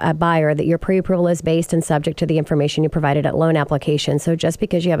a buyer that your pre-approval is based and subject to the information you provided at loan application. So just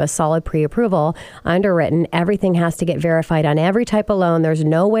because you have a solid pre-approval underwritten, everything has to get verified on every type of loan. There's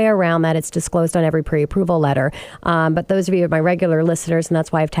no way around that. It's disclosed on every pre-approval letter. But those of you my regular listeners, and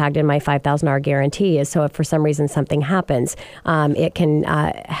that's why I've tagged in my $5,000 guarantee, is so if for some reason something happens, it can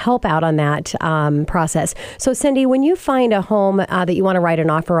help out on that process. So Cindy, when you find a home that you want to write an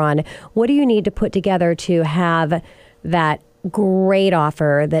offer on, what do you need to put together to have that great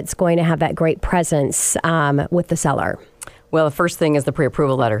offer that's going to have that great presence with the seller? Well, the first thing is the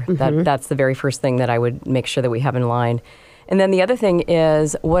pre-approval letter. That's the very first thing that I would make sure that we have in line. And then the other thing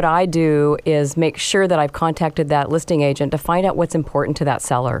is what I do is make sure that I've contacted that listing agent to find out what's important to that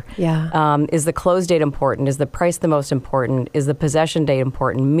seller. Yeah. Is the close date important? Is the price the most important? Is the possession date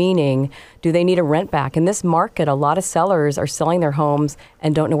important? Meaning, do they need a rent back? In this market, a lot of sellers are selling their homes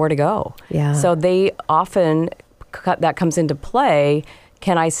and don't know where to go. Yeah. So they often, that comes into play.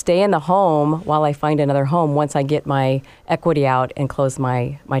 Can I stay in the home while I find another home once I get my equity out and close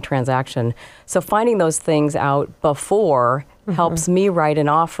my transaction? So finding those things out before helps me write an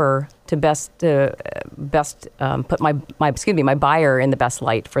offer to best put my buyer in the best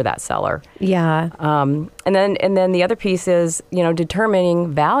light for that seller. Yeah. And then the other piece is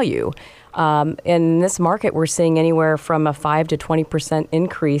determining value. In this market, we're seeing anywhere from a 5 to 20%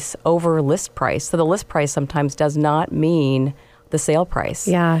 increase over list price. So the list price sometimes does not mean the sale price.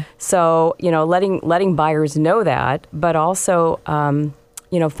 Yeah. So, letting buyers know that, but also,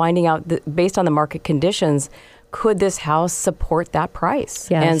 finding out based on the market conditions, could this house support that price?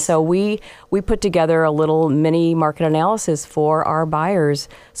 Yes. And so we put together a little mini market analysis for our buyers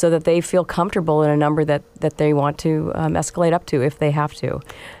so that they feel comfortable in a number that they want to escalate up to if they have to.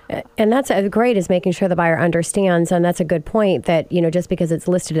 And that's great, is making sure the buyer understands. And that's a good point that, just because it's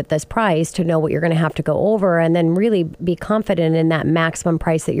listed at this price, to know what you're going to have to go over and then really be confident in that maximum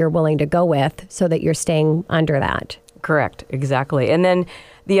price that you're willing to go with so that you're staying under that. Correct. Exactly. And then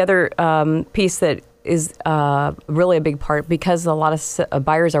the other piece that is really a big part, because a lot of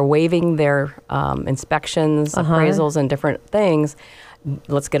buyers are waiving their inspections, appraisals, and different things.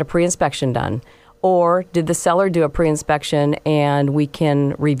 Let's get a pre-inspection done. Or did the seller do a pre-inspection and we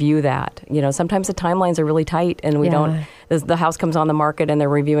can review that? Sometimes the timelines are really tight and we don't. The house comes on the market and they're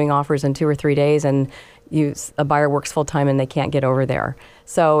reviewing offers in 2 or 3 days, and a buyer works full time and they can't get over there.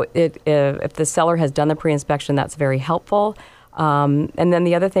 So if the seller has done the pre-inspection, that's very helpful. And then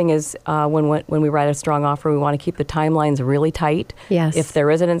the other thing is when we write a strong offer, we want to keep the timelines really tight. Yes. If there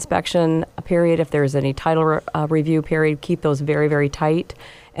is an inspection period, if there's any title review period, keep those very, very tight.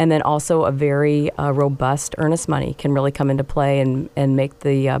 And then also a very robust earnest money can really come into play and make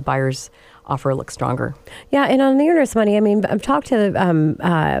the buyer's offer look stronger. Yeah, and on the earnest money, I've talked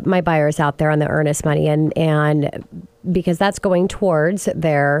to my buyers out there on the earnest money, and because that's going towards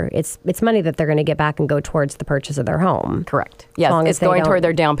it's money that they're going to get back and go towards the purchase of their home. Correct. Yes, it's going toward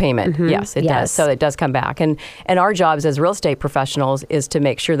their down payment. Yes, it does. So it does come back. And our jobs as real estate professionals is to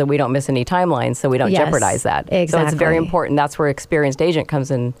make sure that we don't miss any timelines so we don't jeopardize that. Exactly. So it's very important. That's where experienced agent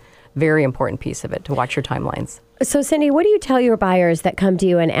comes in. Very important piece of it, to watch your timelines. So, Cindy, what do you tell your buyers that come to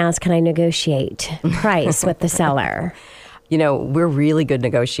you and ask, can I negotiate price with the seller? We're really good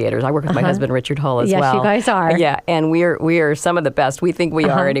negotiators. I work with my husband, Richard Hull, as well. Yes, you guys are. Yeah, and we are some of the best. We think we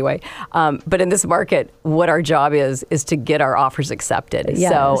are anyway. But in this market, what our job is to get our offers accepted.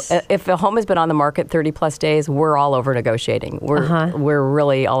 Yes. So if a home has been on the market 30 plus days, we're all over negotiating. We're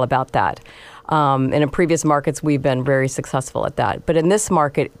really all about that. And in previous markets, we've been very successful at that. But in this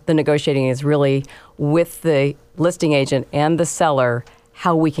market, the negotiating is really with the listing agent and the seller,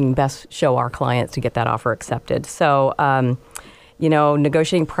 how we can best show our clients to get that offer accepted. So,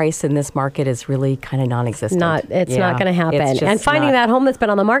 negotiating price in this market is really kind of non-existent. It's not going to happen. And finding that home that's been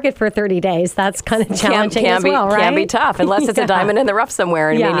on the market for 30 days, that's kind of challenging as well, right? Can be tough, unless it's a diamond in the rough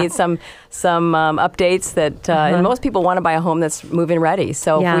somewhere and we need some updates that, and most people want to buy a home that's move-in ready.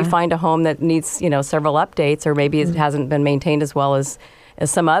 So if we find a home that needs, several updates, or maybe it hasn't been maintained as well as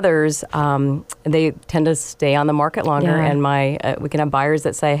some others, they tend to stay on the market longer. And we can have buyers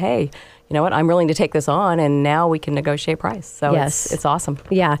that say, hey, you know what, I'm willing to take this on, and now we can negotiate price. So Yes. it's awesome.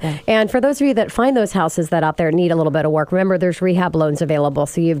 Yeah. And for those of you that find those houses that out there need a little bit of work, remember there's rehab loans available.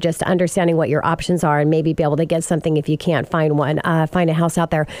 So you've just understanding what your options are and maybe be able to get something if you can't find one, find a house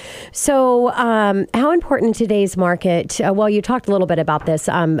out there. So how important in today's market, well, you talked a little bit about this,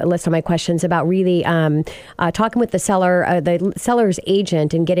 a list of my questions about really talking with the seller's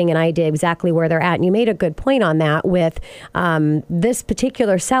agent and getting an idea exactly where they're at. And you made a good point on that with this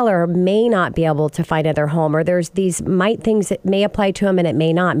particular seller may not be able to find another home, or there's these things that may apply to them and it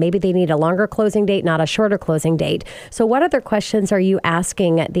may not. Maybe they need a longer closing date, not a shorter closing date. So what other questions are you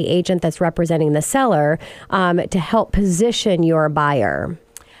asking the agent that's representing the seller to help position your buyer?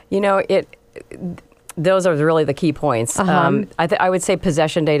 You know, those are really the key points. I would say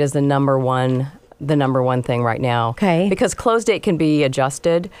possession date is the number one thing right now. Okay. Because close date can be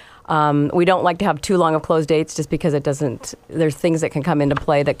adjusted. We don't like to have too long of close dates just because there's things that can come into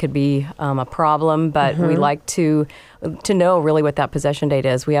play that could be a problem, but we like to know really what that possession date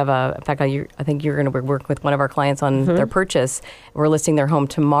is. We have in fact, I think you're going to work with one of our clients on their purchase. We're listing their home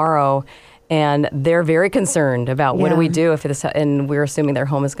tomorrow, and they're very concerned about what do we do and we're assuming their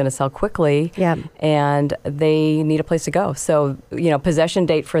home is going to sell quickly, and they need a place to go. So, possession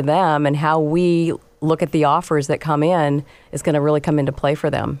date for them and how we look at the offers that come in is going to really come into play for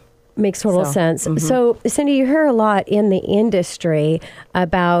them. Makes total sense. So, Cindy, you hear a lot in the industry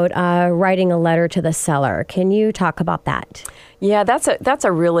about writing a letter to the seller. Can you talk about that? Yeah, that's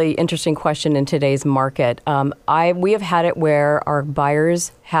a really interesting question in today's market. We have had it where our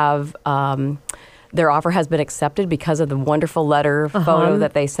buyers have their offer has been accepted because of the wonderful letter photo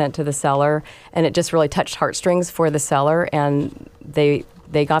that they sent to the seller, and it just really touched heartstrings for the seller, and they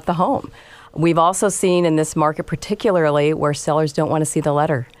got the home. We've also seen in this market particularly where sellers don't want to see the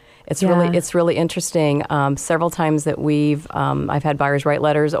letter. It's really interesting. Several times that I've had buyers write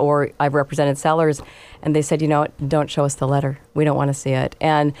letters, or I've represented sellers, and they said, don't show us the letter. We don't want to see it.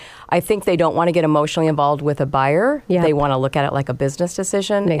 And I think they don't want to get emotionally involved with a buyer. Yep. They want to look at it like a business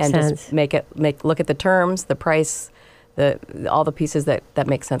decision. Makes sense. Just look at the terms, the price, all the pieces that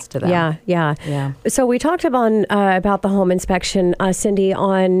make sense to them. Yeah. So we talked about the home inspection, Cindy,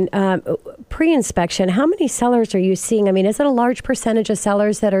 on pre-inspection. How many sellers are you seeing? I mean, is it a large percentage of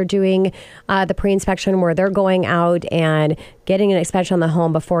sellers that are doing the pre-inspection where they're going out and getting an inspection on the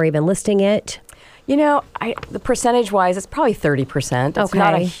home before even listing it? The percentage-wise, it's probably 30%. It's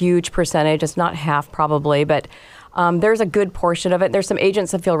not a huge percentage. It's not half probably, but there's a good portion of it. There's some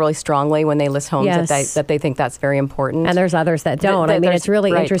agents that feel really strongly when they list homes that they think that's very important. And there's others that don't. It's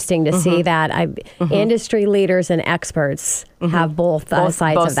really interesting to see that industry leaders and experts have both sides of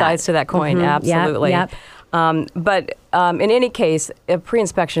that. Both sides to that coin, absolutely. Yep. But in any case, a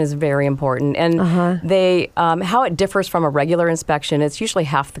pre-inspection is very important. And how it differs from a regular inspection, it's usually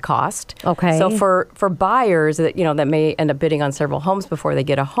half the cost. Okay. So for buyers that may end up bidding on several homes before they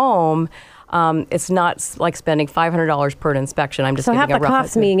get a home, it's not like spending $500 per inspection. I'm just so half the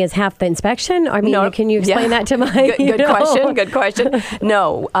cost meaning is half the inspection. I mean, can you explain that to my? Good question.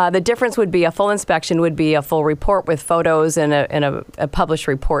 No, the difference would be a full inspection would be a full report with photos and a published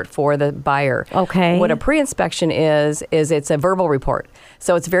report for the buyer. Okay. What a pre-inspection is it's a verbal report.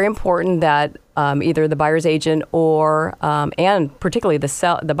 So it's very important that either the buyer's agent or and particularly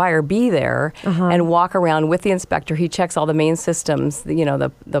the buyer be there and walk around with the inspector. He checks all the main systems,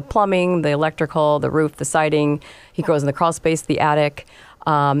 the plumbing, the electrical, the roof, the siding. He goes in the crawl space, the attic.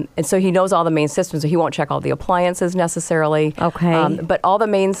 And so he knows all the main systems, so he won't check all the appliances necessarily. Okay. But all the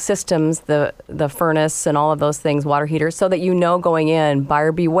main systems, the furnace and all of those things, water heaters, so that going in,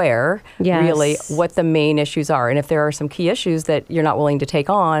 buyer beware, really, what the main issues are. And if there are some key issues that you're not willing to take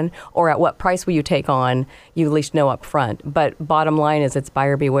on, or at what price will you take on, you at least know up front. But bottom line is it's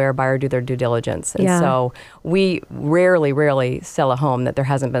buyer beware, buyer do their due diligence. And so we rarely sell a home that there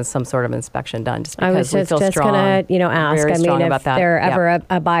hasn't been some sort of inspection done, just because we feel strong. I was just going to ask. Very strong about that. There ever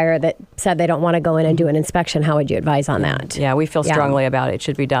a buyer that said they don't want to go in and do an inspection, how would you advise on that? Yeah, we feel strongly about it. It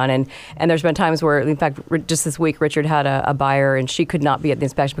should be done. And there's been times where, in fact, just this week, Richard had a buyer and she could not be at the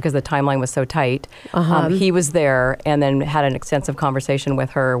inspection because the timeline was so tight. He was there and then had an extensive conversation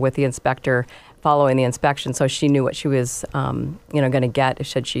with the inspector following the inspection, so she knew what she was going to get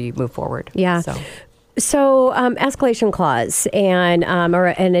should she move forward. Yeah. So escalation clause and or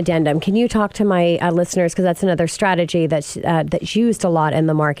an addendum. Can you talk to my listeners, because that's another strategy that's used a lot in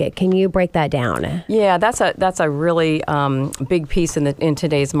the market. Can you break that down? Yeah, that's a really big piece in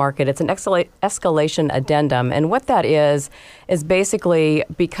today's market. It's an escalation addendum, and what that is basically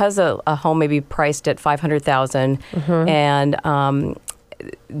because a home may be priced at $500,000 and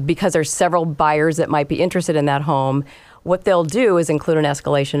because there's several buyers that might be interested in that home. what they'll do is include an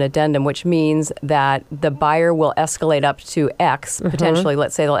escalation addendum, which means that the buyer will escalate up to X, potentially,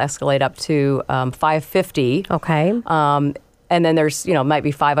 let's say they'll escalate up to $550. Okay. And then there's, might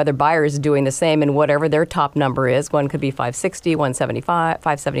be 5 other buyers doing the same, and whatever their top number is. One could be 560, 175,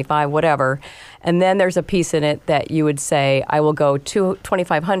 575, whatever. And then there's a piece in it that you would say, I will go to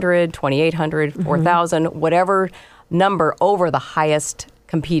 2,500, 2,800, 4,000, whatever number over the highest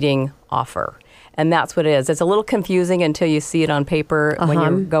competing offer. And that's what it is. It's a little confusing until you see it on paper when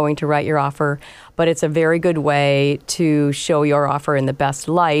you're going to write your offer, but it's a very good way to show your offer in the best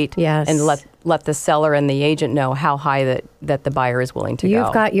light and let the seller and the agent know how high that the buyer is willing to go.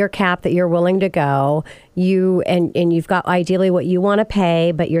 You've got your cap that you're willing to go. And you've got ideally what you want to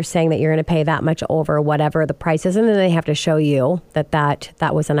pay, but you're saying that you're going to pay that much over whatever the price is, and then they have to show you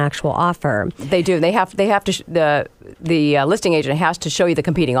that was an actual offer. They do. They have to. The listing agent has to show you the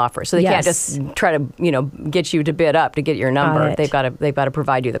competing offer, so they can't just try to get you to bid up to get your number. They've got to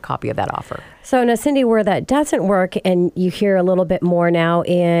provide you the copy of that offer. So now, Cindy, where that doesn't work, and you hear a little bit more now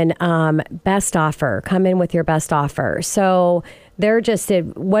in best offer, come in with your best offer. So they're just,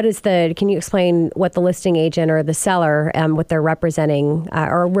 can you explain what the listing agent or the seller, what they're representing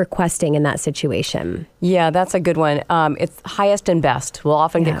or requesting in that situation? Yeah, that's a good one. It's highest and best. We'll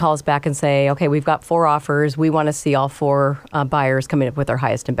often get calls back and say, okay, we've got 4 offers. We want to see all 4 buyers coming up with their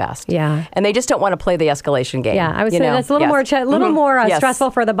highest and best. Yeah. And they just don't want to play the escalation game. Yeah, I would say that's a little more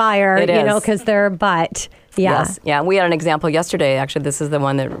stressful for the buyer, because they're, Yes. Yeah. And we had an example yesterday. Actually, this is the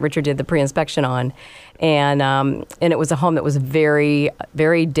one that Richard did the pre-inspection on. And it was a home that was very,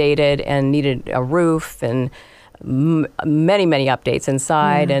 very dated and needed a roof and many, many updates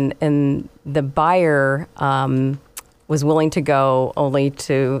inside. And the buyer was willing to go only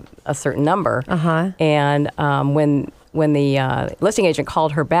to a certain number. And when the listing agent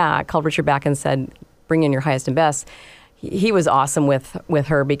called Richard back and said, bring in your highest and best, he was awesome with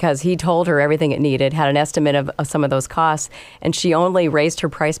her because he told her everything it needed, had an estimate of some of those costs, and she only raised her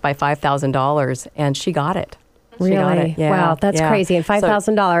price by $5,000, and she got it. Really? Got it. Yeah. Wow, that's crazy. And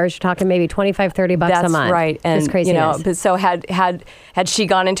 $5,000, you're talking maybe $25, $30 a month. That's right. And craziness. So had she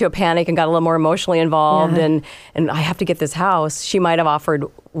gone into a panic and got a little more emotionally involved, and I have to get this house, she might have offered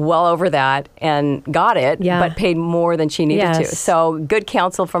well over that and got it, but paid more than she needed to. So good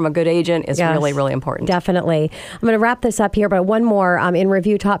counsel from a good agent is really, really important. Definitely. I'm going to wrap this up here, but one more. In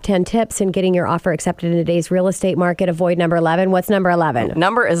review top 10 tips in getting your offer accepted in today's real estate market. Avoid number 11. What's number 11?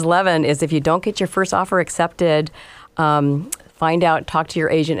 Number 11 is if you don't get your first offer accepted, talk to your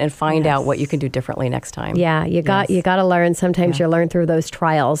agent and find out what you can do differently next time. Yeah, you got to learn. Sometimes you learn through those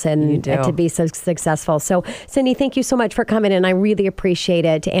trials and to be so successful. So, Cindy, thank you so much for coming in. I really appreciate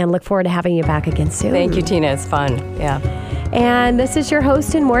it and look forward to having you back again soon. Thank you, Tina. It's fun. Yeah. And this is your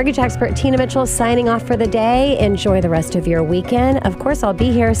host and mortgage expert, Tina Mitchell, signing off for the day. Enjoy the rest of your weekend. Of course, I'll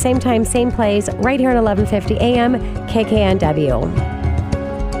be here, same time, same place, right here at 1150 AM, KKNW.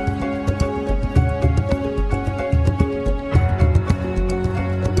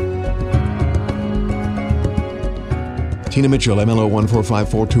 Tina Mitchell, MLO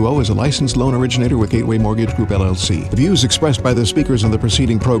 145420, is a licensed loan originator with Gateway Mortgage Group, LLC. The views expressed by the speakers on the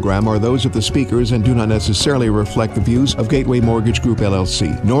preceding program are those of the speakers and do not necessarily reflect the views of Gateway Mortgage Group,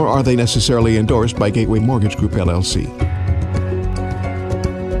 LLC, nor are they necessarily endorsed by Gateway Mortgage Group, LLC.